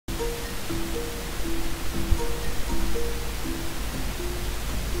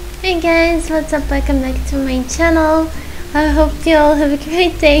Hey guys, what's up? Welcome back to my channel. I hope you all have a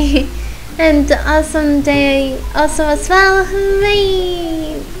great day and awesome day also as well.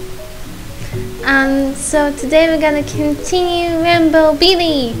 Hooray! So today we're gonna continue Rainbow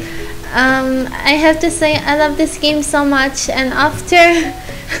Billy. I have to say I love this game so much, and after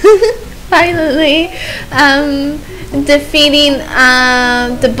finally defeating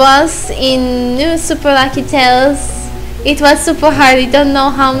the boss in New Super Lucky Tales, it was super hard. I don't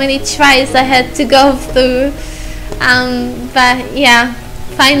know how many tries I had to go through, but yeah,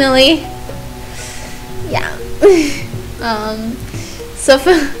 finally, yeah. So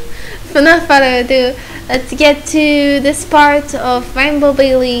for no further ado, let's get to this part of Rainbow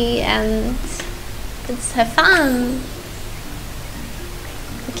Billy and let's have fun.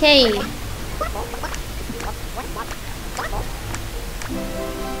 Okay.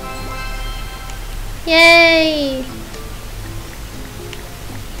 Yay!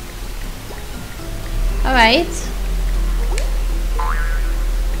 Alright.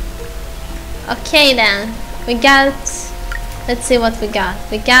 Okay then. We got... Let's see what we got.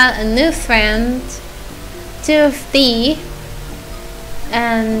 We got a new friend. 2 of D.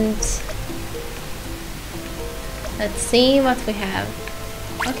 And... let's see what we have.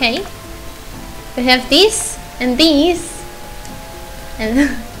 Okay. We have this and these. And...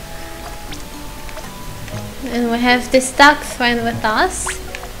 and we have this duck friend with us.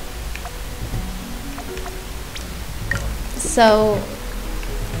 So,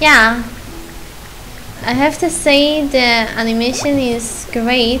 yeah, I have to say the animation is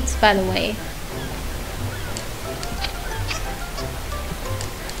great, by the way.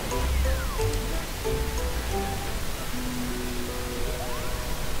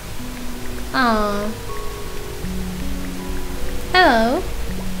 Oh, hello.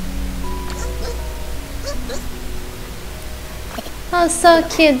 Oh, so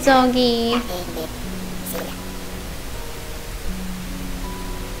cute, doggy.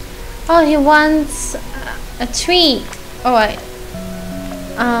 Oh, he wants a treat. Alright.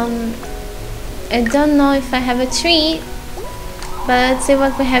 I don't know if I have a treat, but let's see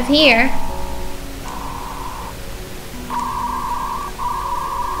what we have here.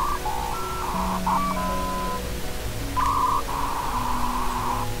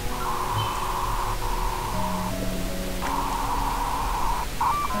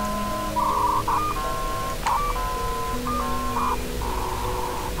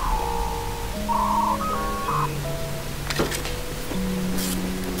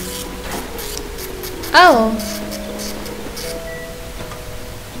 Oh.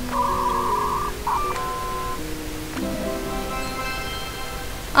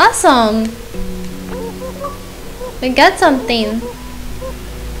 Awesome. We got something.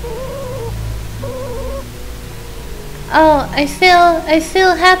 Oh, I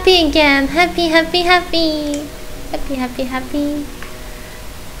feel happy again. Happy.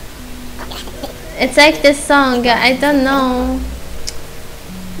 It's like this song, I don't know.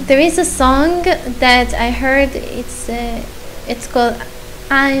 There is a song that I heard. It's called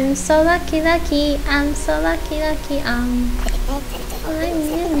 "I'm so lucky, I'm so lucky,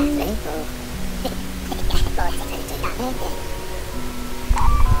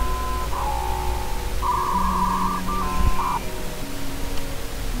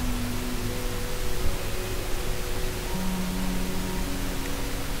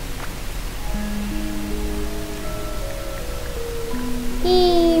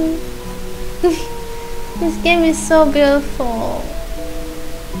 This game is so beautiful.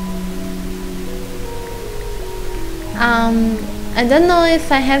 I don't know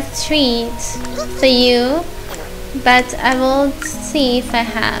if I have treats for you, but I will see if I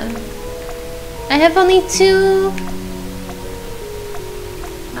have. I have only 2.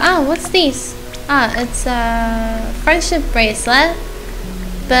 Ah, what's this? Ah, it's a friendship bracelet,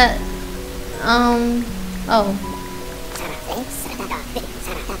 but oh.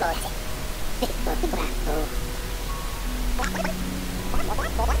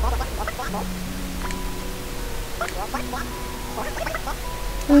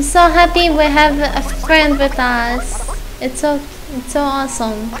 I'm so happy we have a friend with us. It's so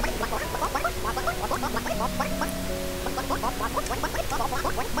awesome.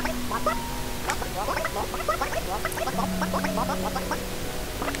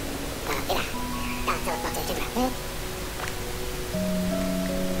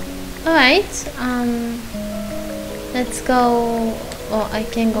 Alright, let's go. Oh, I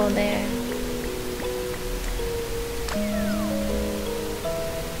can go there.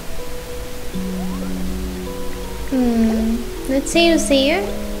 Let's see who's here.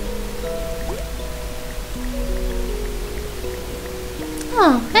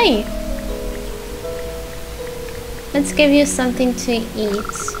 Oh, hey. Let's give you something to eat.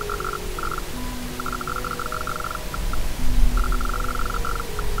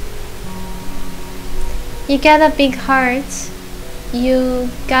 You got a big heart. You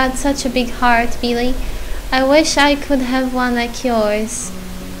got such a big heart, Billy. I wish I could have one like yours,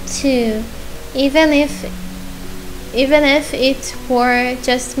 too. Even if it were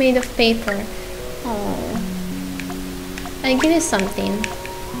just made of paper. Oh. I give you something.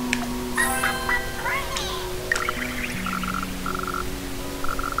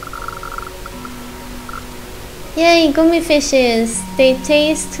 Yay, gummy fishes! They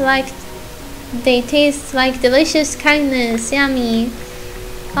taste like delicious kindness. Yummy.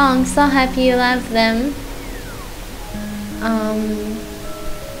 Oh, I'm so happy you love them.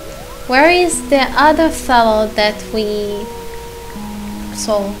 Where is the other fellow that we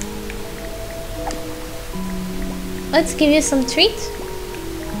saw? Let's give you some treat.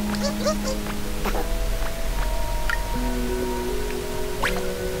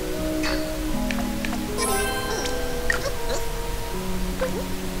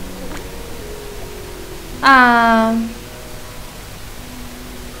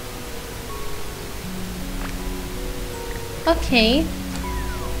 Okay.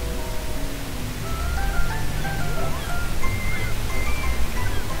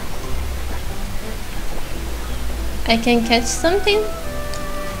 I can catch something?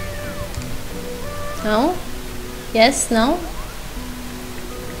 No? Yes, no?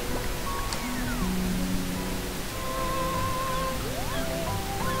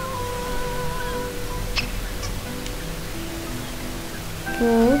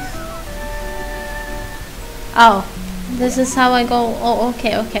 Move. Oh, this is how I go. Oh,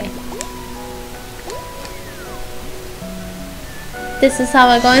 okay, okay. This is how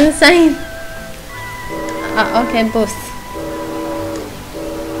I go inside. Okay, boost.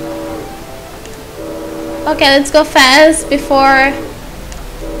 Okay, let's go fast before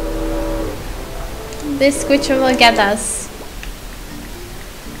this creature will get us.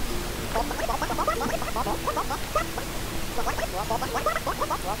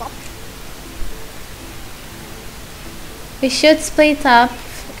 We should split up.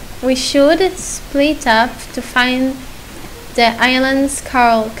 We should split up to find the island's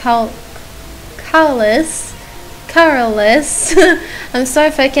colorless. I'm sorry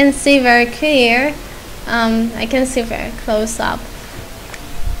if I can see very clear. I can see very close up.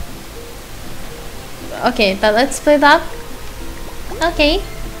 Okay, but let's split up. Okay.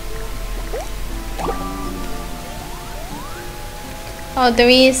 Oh, there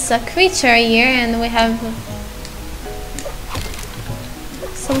is a creature here, and we have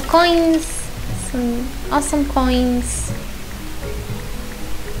some coins, some awesome coins.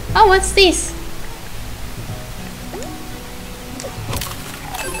 Oh, what's this?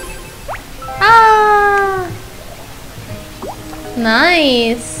 Ah,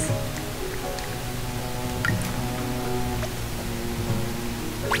 nice.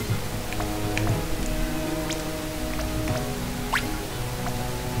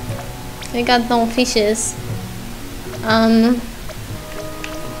 We got no fishes.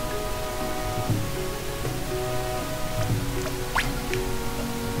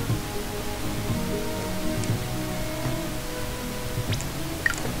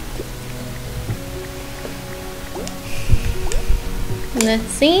 Let's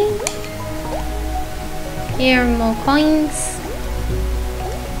see. Here are more coins.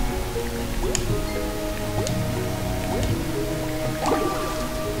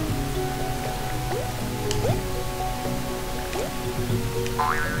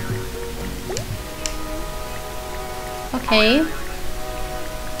 Okay. I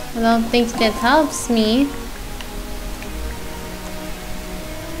don't think that helps me.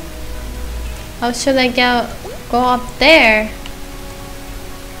 How should I go up there?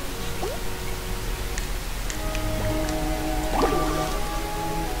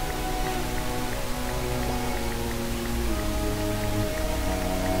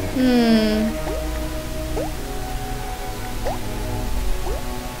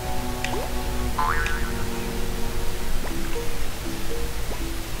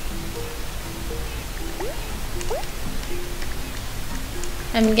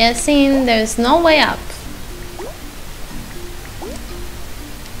 I'm guessing there's no way up.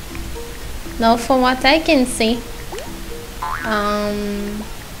 No, from what I can see.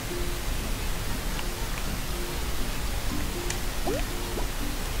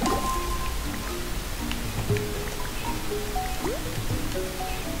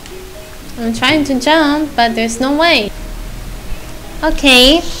 I'm trying to jump, but there's no way.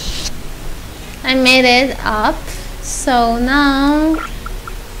 Okay, I made it up. So now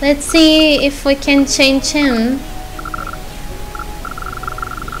Let's see if we can change him.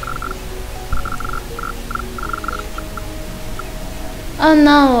 Oh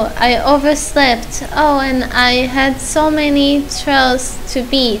no, I overslept. Oh, and I had so many trials to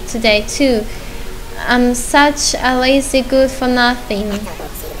beat today too. I'm such a lazy good for nothing.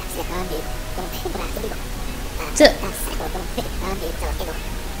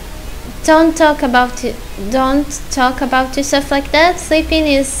 Don't talk about it. Don't talk about yourself like that. Sleeping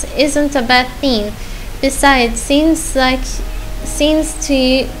isn't a bad thing. Besides, seems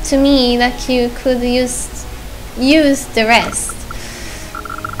to me like you could use the rest.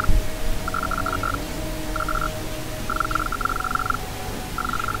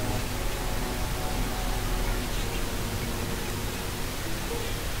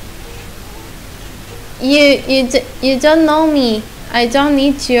 You don't know me. I don't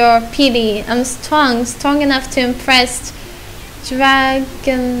need your pity. I'm strong enough to impress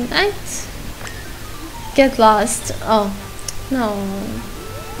Dragonite. Get lost. Oh, no.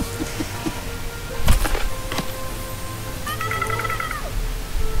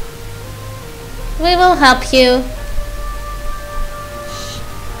 We will help you.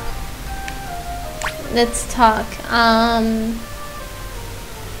 Let's talk.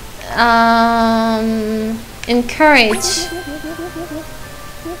 Encourage.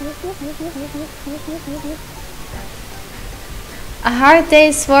 A hard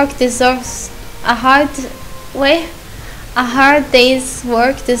day's work deserves a hard day's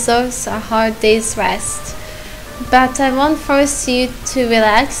work deserves a hard day's rest. But I won't force you to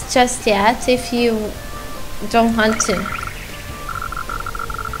relax just yet if you don't want to.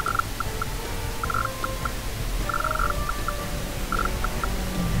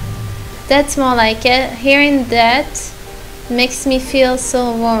 That's more like it. Hearing that makes me feel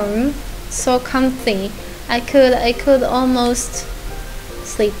so warm, so comfy. I could almost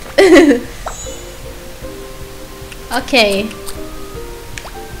sleep. Okay.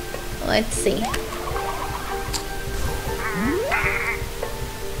 Let's see.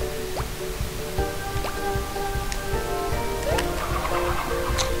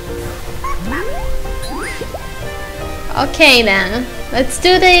 Okay then. Let's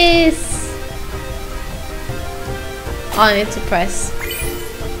do this. Oh, I need to press.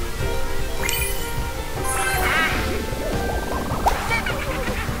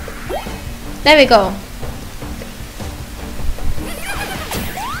 There we go.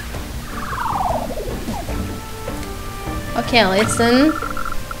 Okay, listen.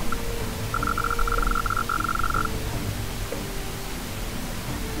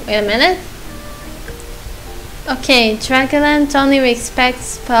 Wait a minute. Okay, Dragonland only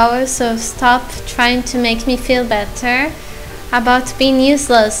respects power, so stop trying to make me feel better about being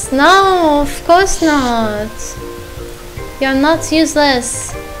useless. No, of course not. You're not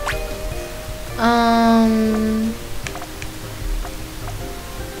useless.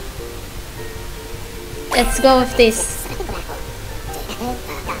 Let's go with this.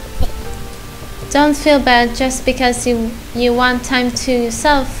 Don't feel bad just because you want time to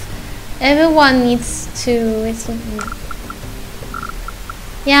yourself. Everyone needs to.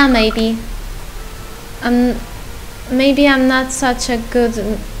 Yeah, maybe. Maybe I'm not such a good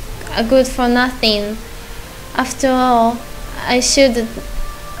for nothing. After all, I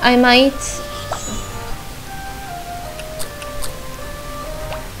might.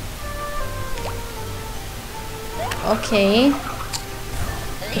 Okay.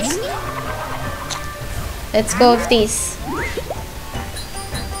 Let's go with this.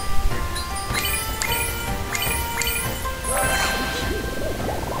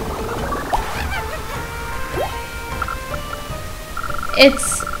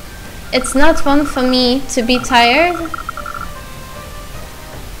 It's not fun for me to be tired,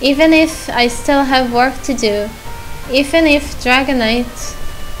 even if I still have work to do. Even if Dragonite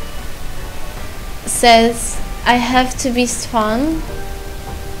says I have to be strong.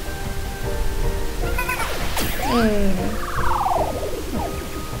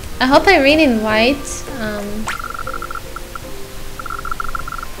 I hope I read in white.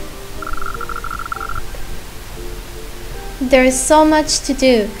 There is so much to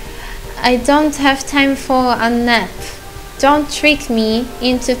do. I don't have time for a nap. Don't trick me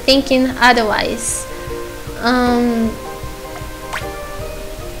into thinking otherwise.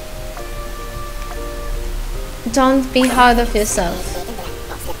 Don't be hard on yourself.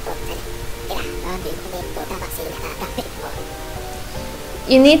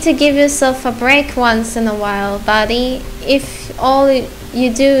 You need to give yourself a break once in a while, buddy. If all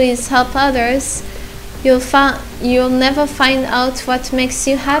you do is help others, you'll never find out what makes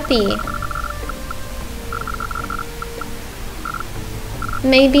you happy.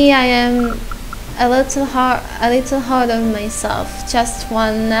 Maybe I am a little hard on myself. Just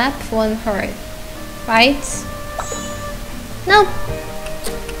one nap won't hurt, right? Nope.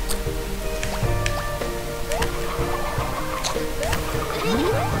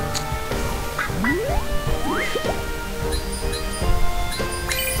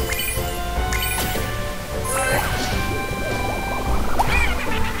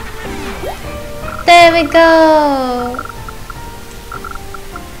 There we go.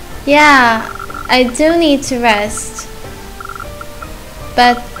 Yeah, I do need to rest.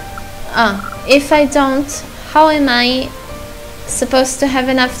 But if I don't, how am I supposed to have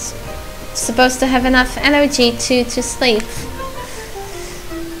enough energy to sleep?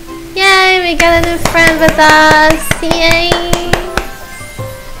 Yay, we got a new friend with us. Yay.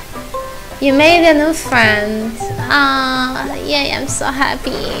 You made a new friend. Yay, I'm so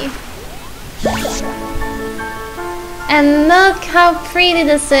happy. And look how pretty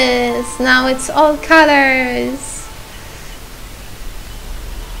this is. Now it's all colors.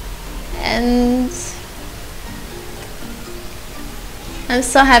 And I'm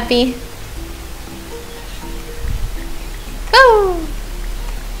so happy. Woo!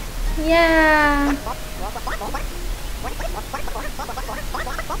 Yeah.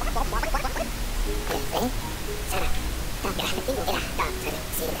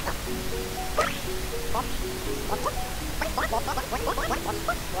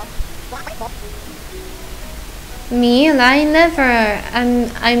 Me? I never.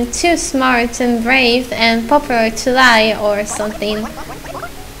 I'm too smart and brave and popular to lie or something.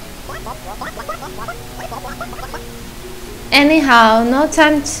 Anyhow, no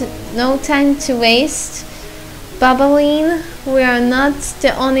time to waste. Babbling, we are not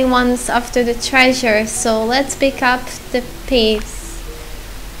the only ones after the treasure, so let's pick up the piece.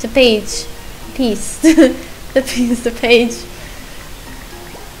 The page. Piece. the page.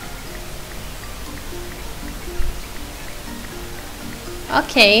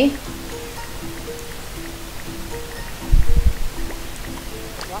 Okay.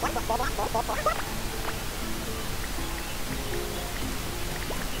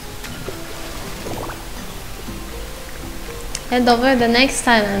 Head over the next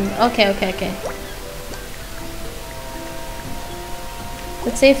island. Okay.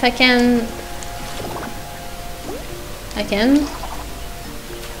 Let's see if I can. I can.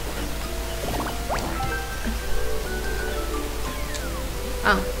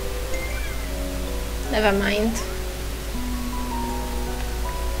 Oh. Never mind.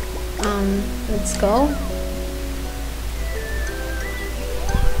 Let's go.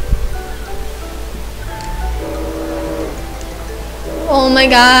 Oh my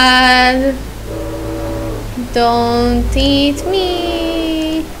god. Don't eat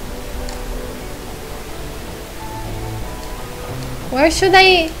me. Where should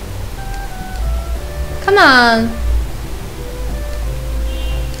I? Come on.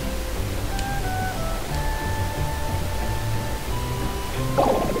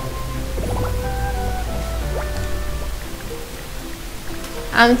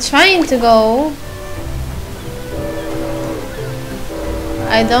 I'm trying to go.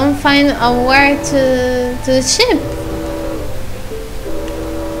 I don't find a where to the ship.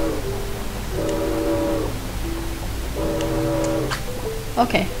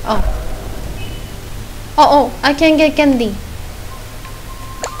 Okay. Oh, I can get candy.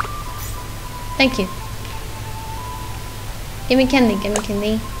 Thank you. Give me candy.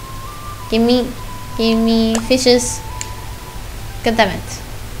 Give me fishes. God damn it.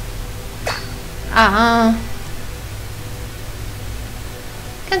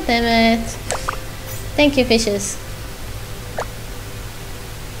 God damn it. Thank you, fishes.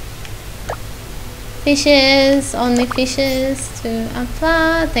 Fishes, only fishes to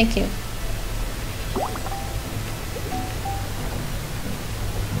apply. Thank you.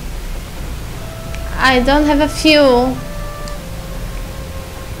 I don't have a fuel.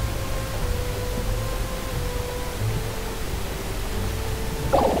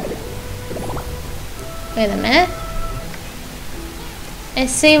 Wait a minute. I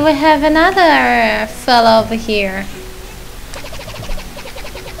see we have another fellow over here.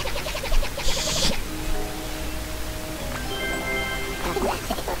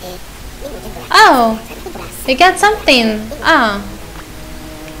 Oh, we got something. Oh,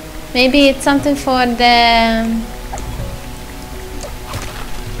 maybe it's something for the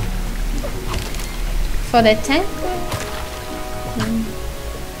tank.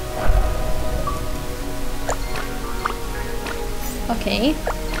 Okay.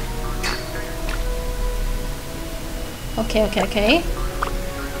 Okay.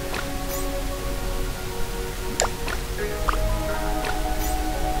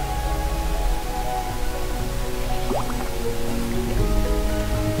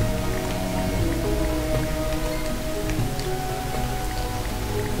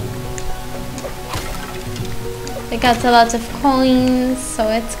 We got a lot of coins, so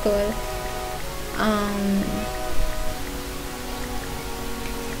it's good.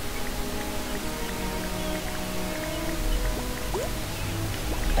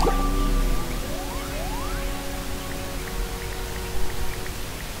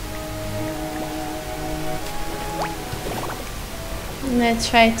 Let's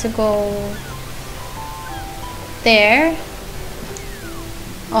try to go there.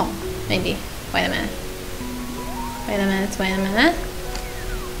 Oh, maybe. Wait a minute. Wait a minute.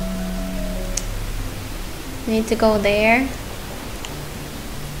 Need to go there.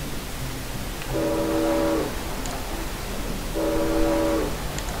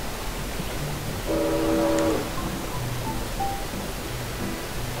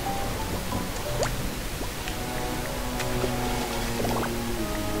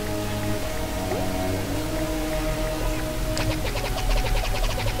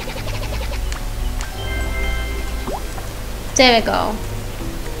 There we go.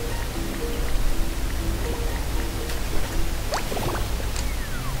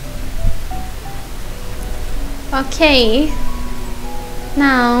 Okay.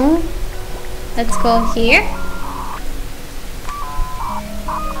 Now, let's go here.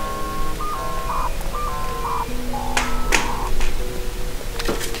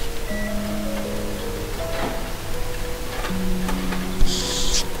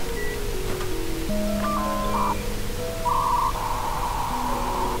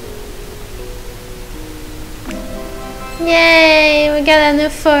 Yay! We got a new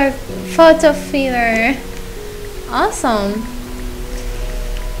photo feeder. Awesome.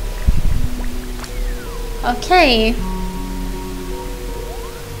 Okay.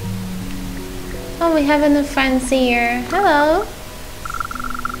 Oh, we have a new friend here. Hello.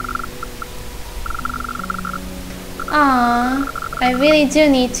 I really do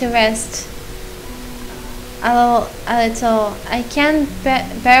need to rest a little. I can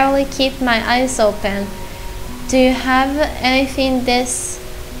barely keep my eyes open. Do you have anything this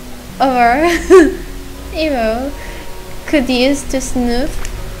over Evo could use to snooze?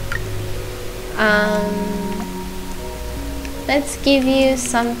 Let's give you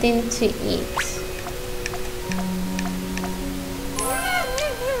something to eat.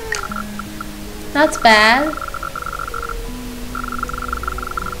 Not bad.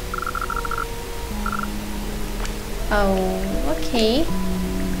 Oh, okay.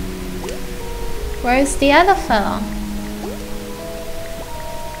 Where's the other fellow?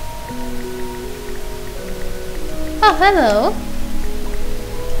 Oh, hello.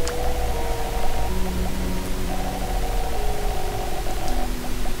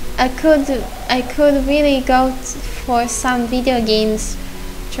 I could really go for some video games.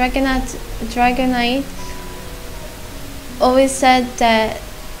 Dragonite always said that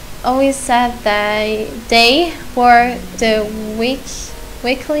they were the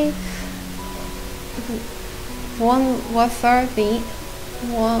weekly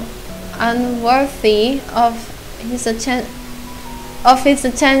unworthy of his attention.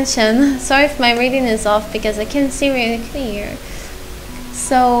 Sorry if my reading is off because I can't see really clear.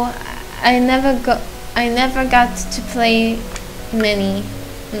 So I never got to play many.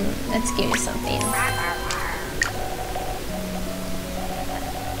 Let's give you something.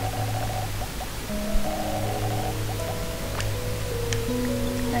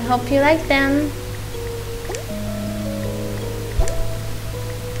 I hope you like them.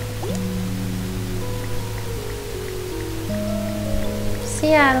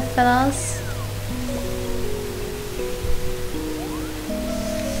 See ya, fellas.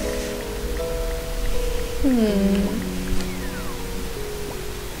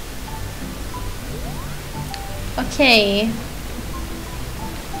 Okay.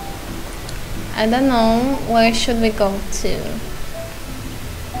 I don't know, where should we go to?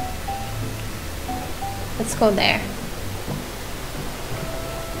 Let's go there.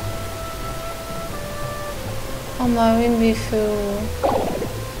 Oh, Marine Bifu.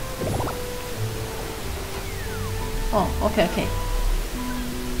 Oh, okay.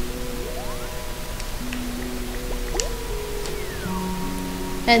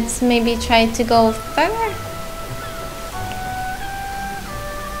 Let's maybe try to go further.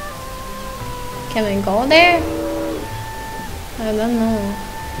 Can we go there? I don't know.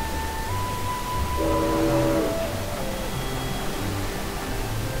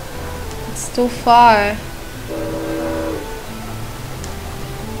 It's too far.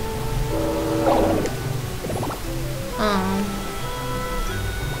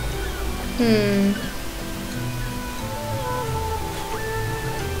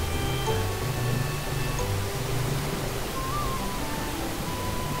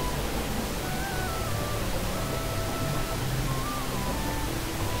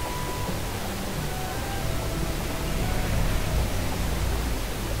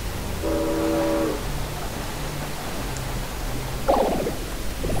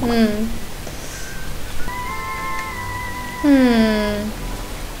 Hmm.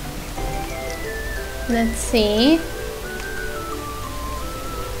 Let's see.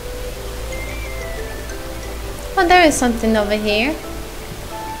 Oh, there is something over here.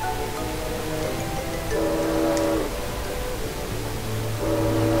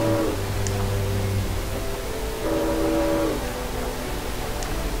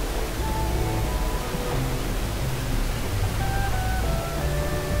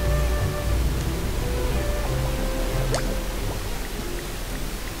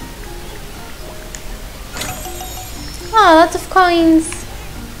 Oh, lots of coins.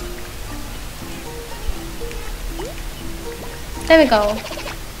 There we go.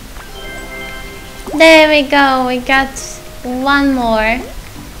 There we go. We got one more.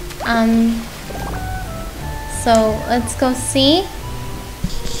 So let's go see.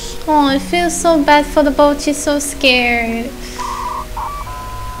 Oh, I feel so bad for the boat. She's so scared.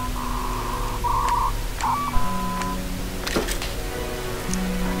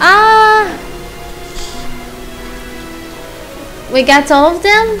 Ah! We got all of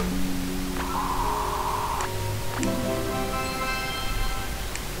them?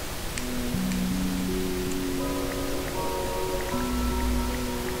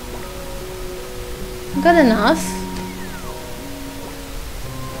 Good enough.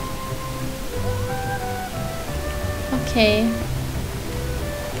 Okay.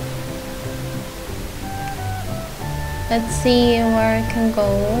 Let's see where I can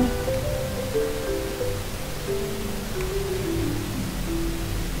go.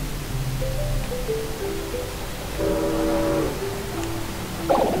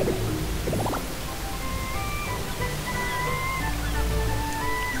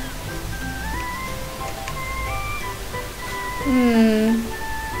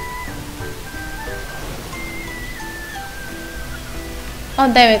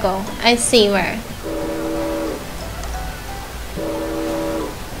 Oh, there we go. I see where.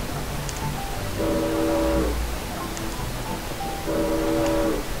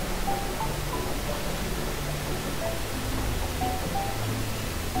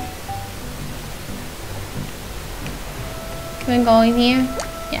 Can we go in here?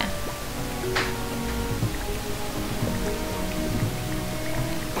 Yeah.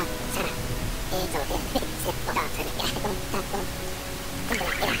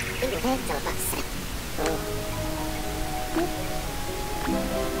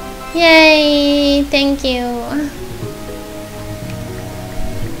 Yay! Thank you.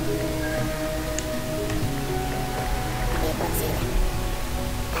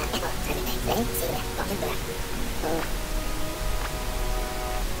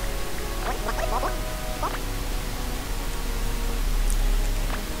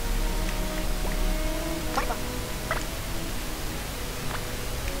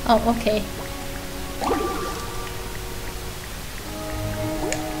 Oh, okay.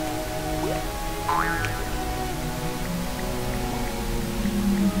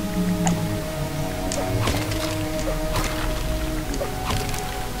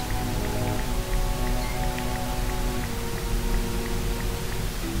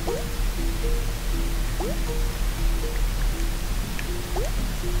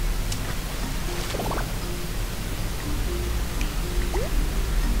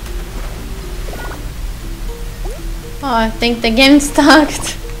 Oh, I think the game stuck.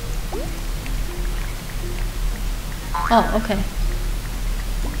 Oh, okay.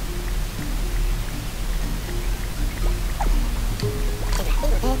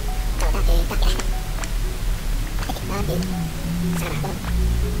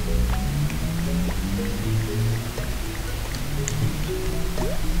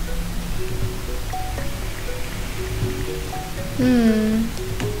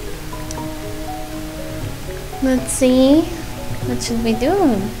 Let's see. What should we do?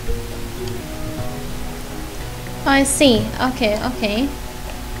 Oh, I see. Okay, okay.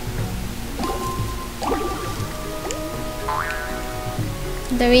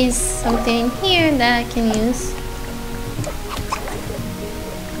 There is something in here that I can use.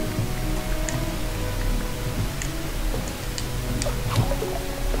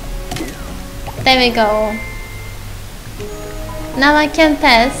 There we go. Now I can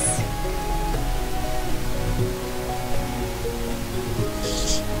pass.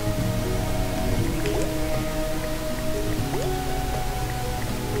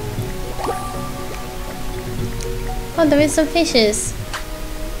 Oh, there is some fishes.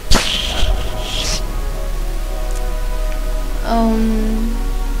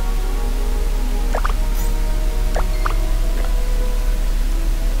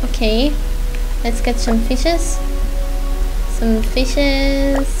 Okay, let's get some fishes. Some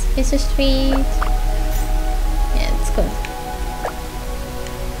fishes, fish street. Yeah, it's good.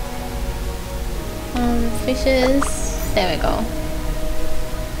 Fishes. There we go.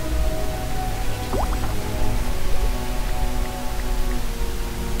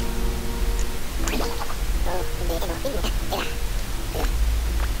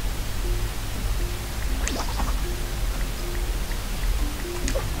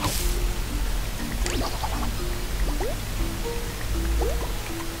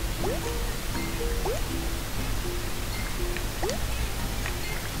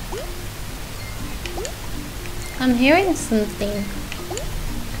 I'm hearing something.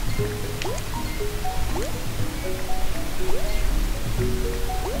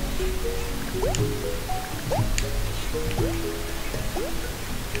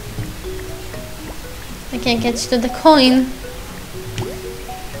 I can't catch to the coin.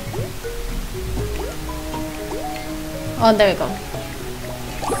 Oh, there we go.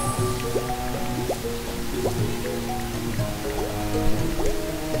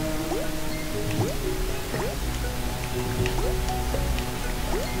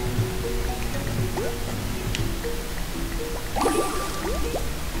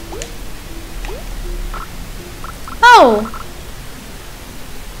 Oh!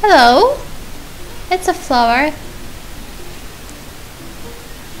 Hello! It's a flower.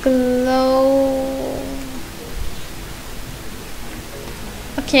 Glow.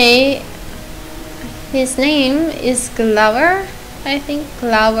 Okay. His name is Glower. I think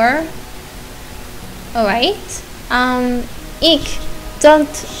Glower. Alright. Eek!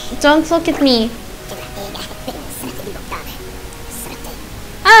 Don't look at me.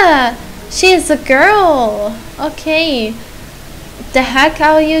 Ah! She's a girl! Okay. The heck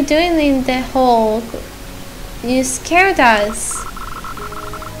are you doing in the hole? You scared us.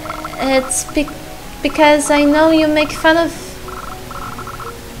 It's because I know you make fun of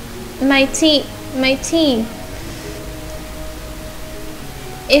my tea.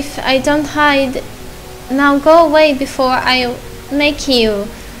 If I don't hide, now go away before I make you.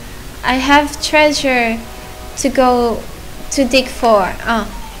 I have treasure to go to dig for. Ah,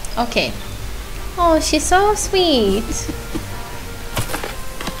 okay. Oh, she's so sweet.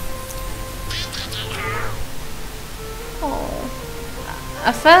 Oh,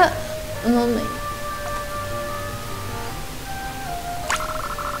 I felt a moment.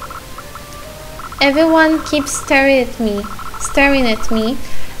 Everyone keeps staring at me,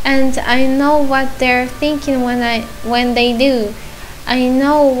 and I know what they're thinking when they do. I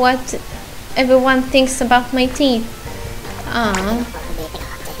know what everyone thinks about my teeth.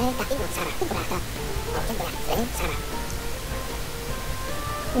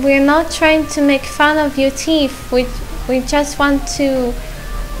 We're not trying to make fun of your teeth. We just want to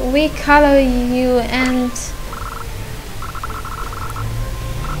recolor you and...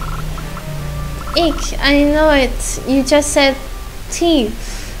 Eek, I know it. You just said teeth.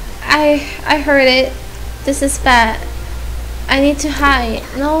 I heard it. This is bad. I need to hide.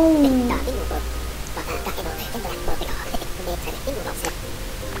 No.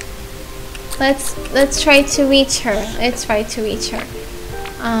 Let's try to reach her. Let's try to reach her.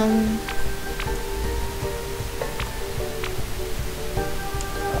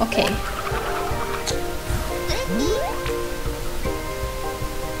 Okay.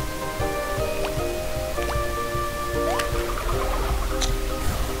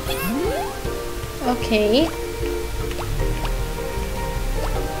 Okay.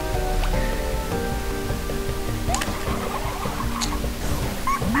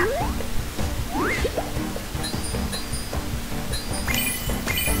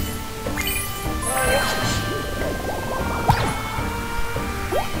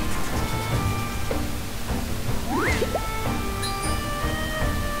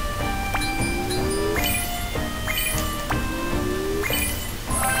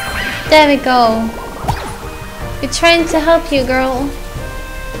 There we go. We're trying to help you, girl.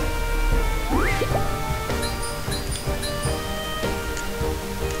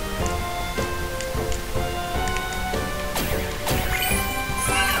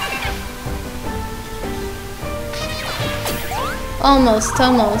 Almost.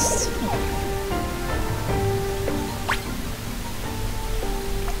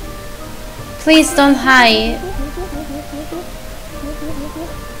 Please don't hide.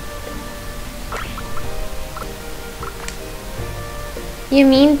 You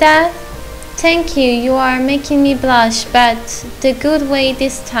mean that? Thank you, you are making me blush, but the good way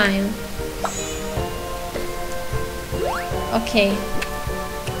this time. Okay.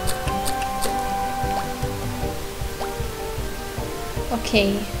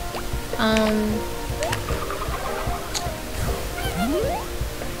 Okay.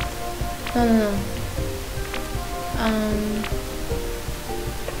 No, no, no.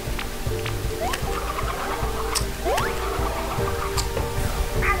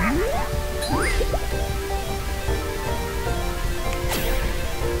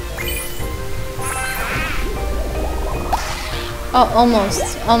 Oh,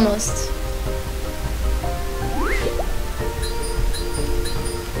 almost, almost.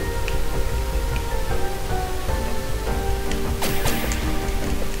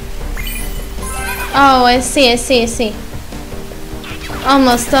 Oh, I see, I see, I see.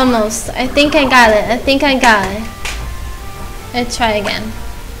 Almost, almost. I think I got it. I think I got it. Let's try again.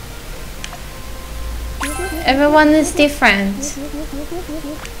 Everyone is different.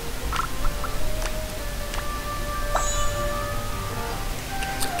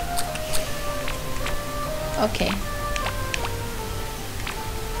 Okay.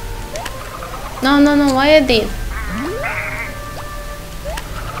 No, no, no. Why I did?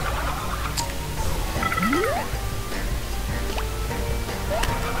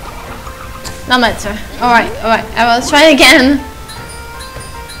 No matter. Alright, alright. I will try again.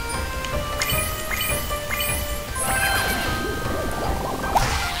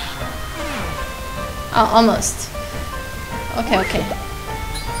 Oh, almost. Okay, okay.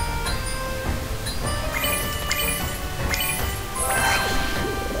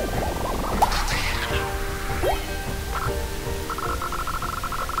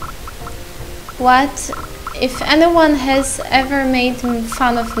 What? If anyone has ever made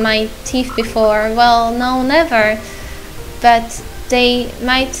fun of my teeth before, well, no, never. But they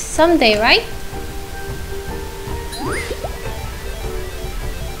might someday, right?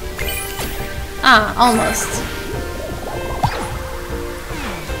 Ah, almost.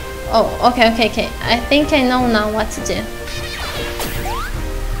 Oh, okay, okay, okay. I think I know now what to do.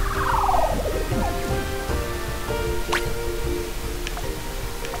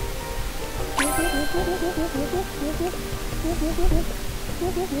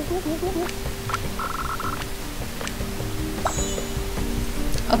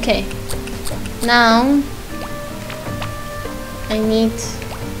 Okay, now I need to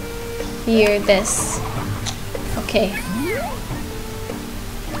hear this. Okay.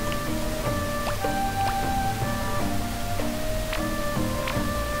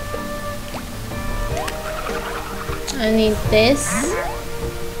 I need this.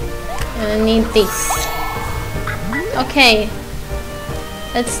 And I need this. Okay.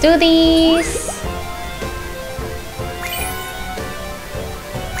 Let's do these.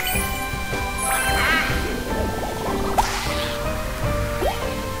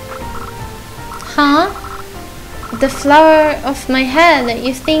 Huh? The flower of my head.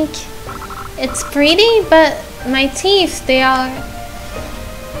 You think it's pretty, but my teeth, they are...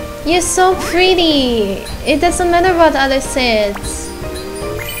 You're so pretty. It doesn't matter what others said.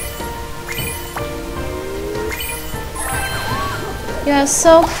 You are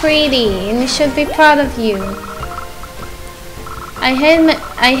so pretty, and you should be proud of you. I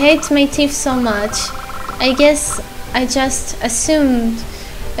hate my teeth so much. I guess I just assumed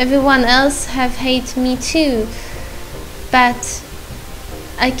everyone else have hate me too. But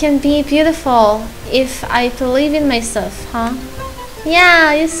I can be beautiful if I believe in myself, huh?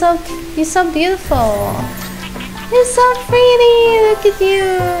 Yeah, you're so beautiful. You're so pretty. Look at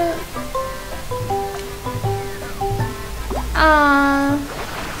you. Ah.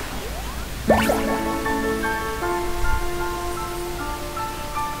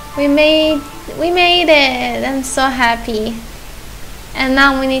 We made it. I'm so happy. And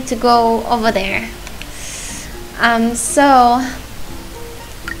now we need to go over there. So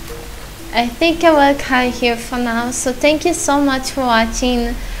I think I will cut here for now. So thank you so much for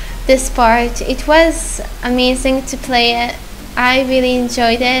watching this part. It was amazing to play it. I really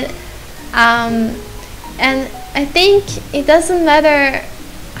enjoyed it. And I think it doesn't matter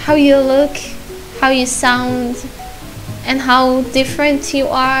how you look, how you sound, and how different you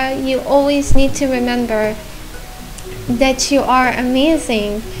are. You always need to remember that you are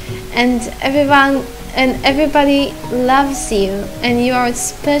amazing, and everybody loves you, and you are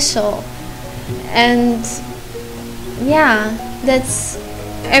special. And yeah, that's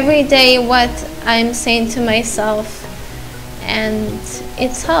every day what I'm saying to myself, and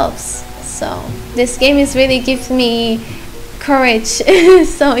it helps. So this game is really giving me courage.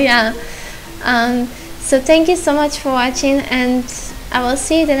 So yeah, so thank you so much for watching, and I will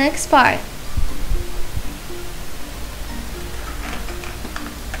see you in the next part.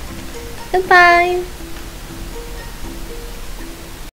 Goodbye.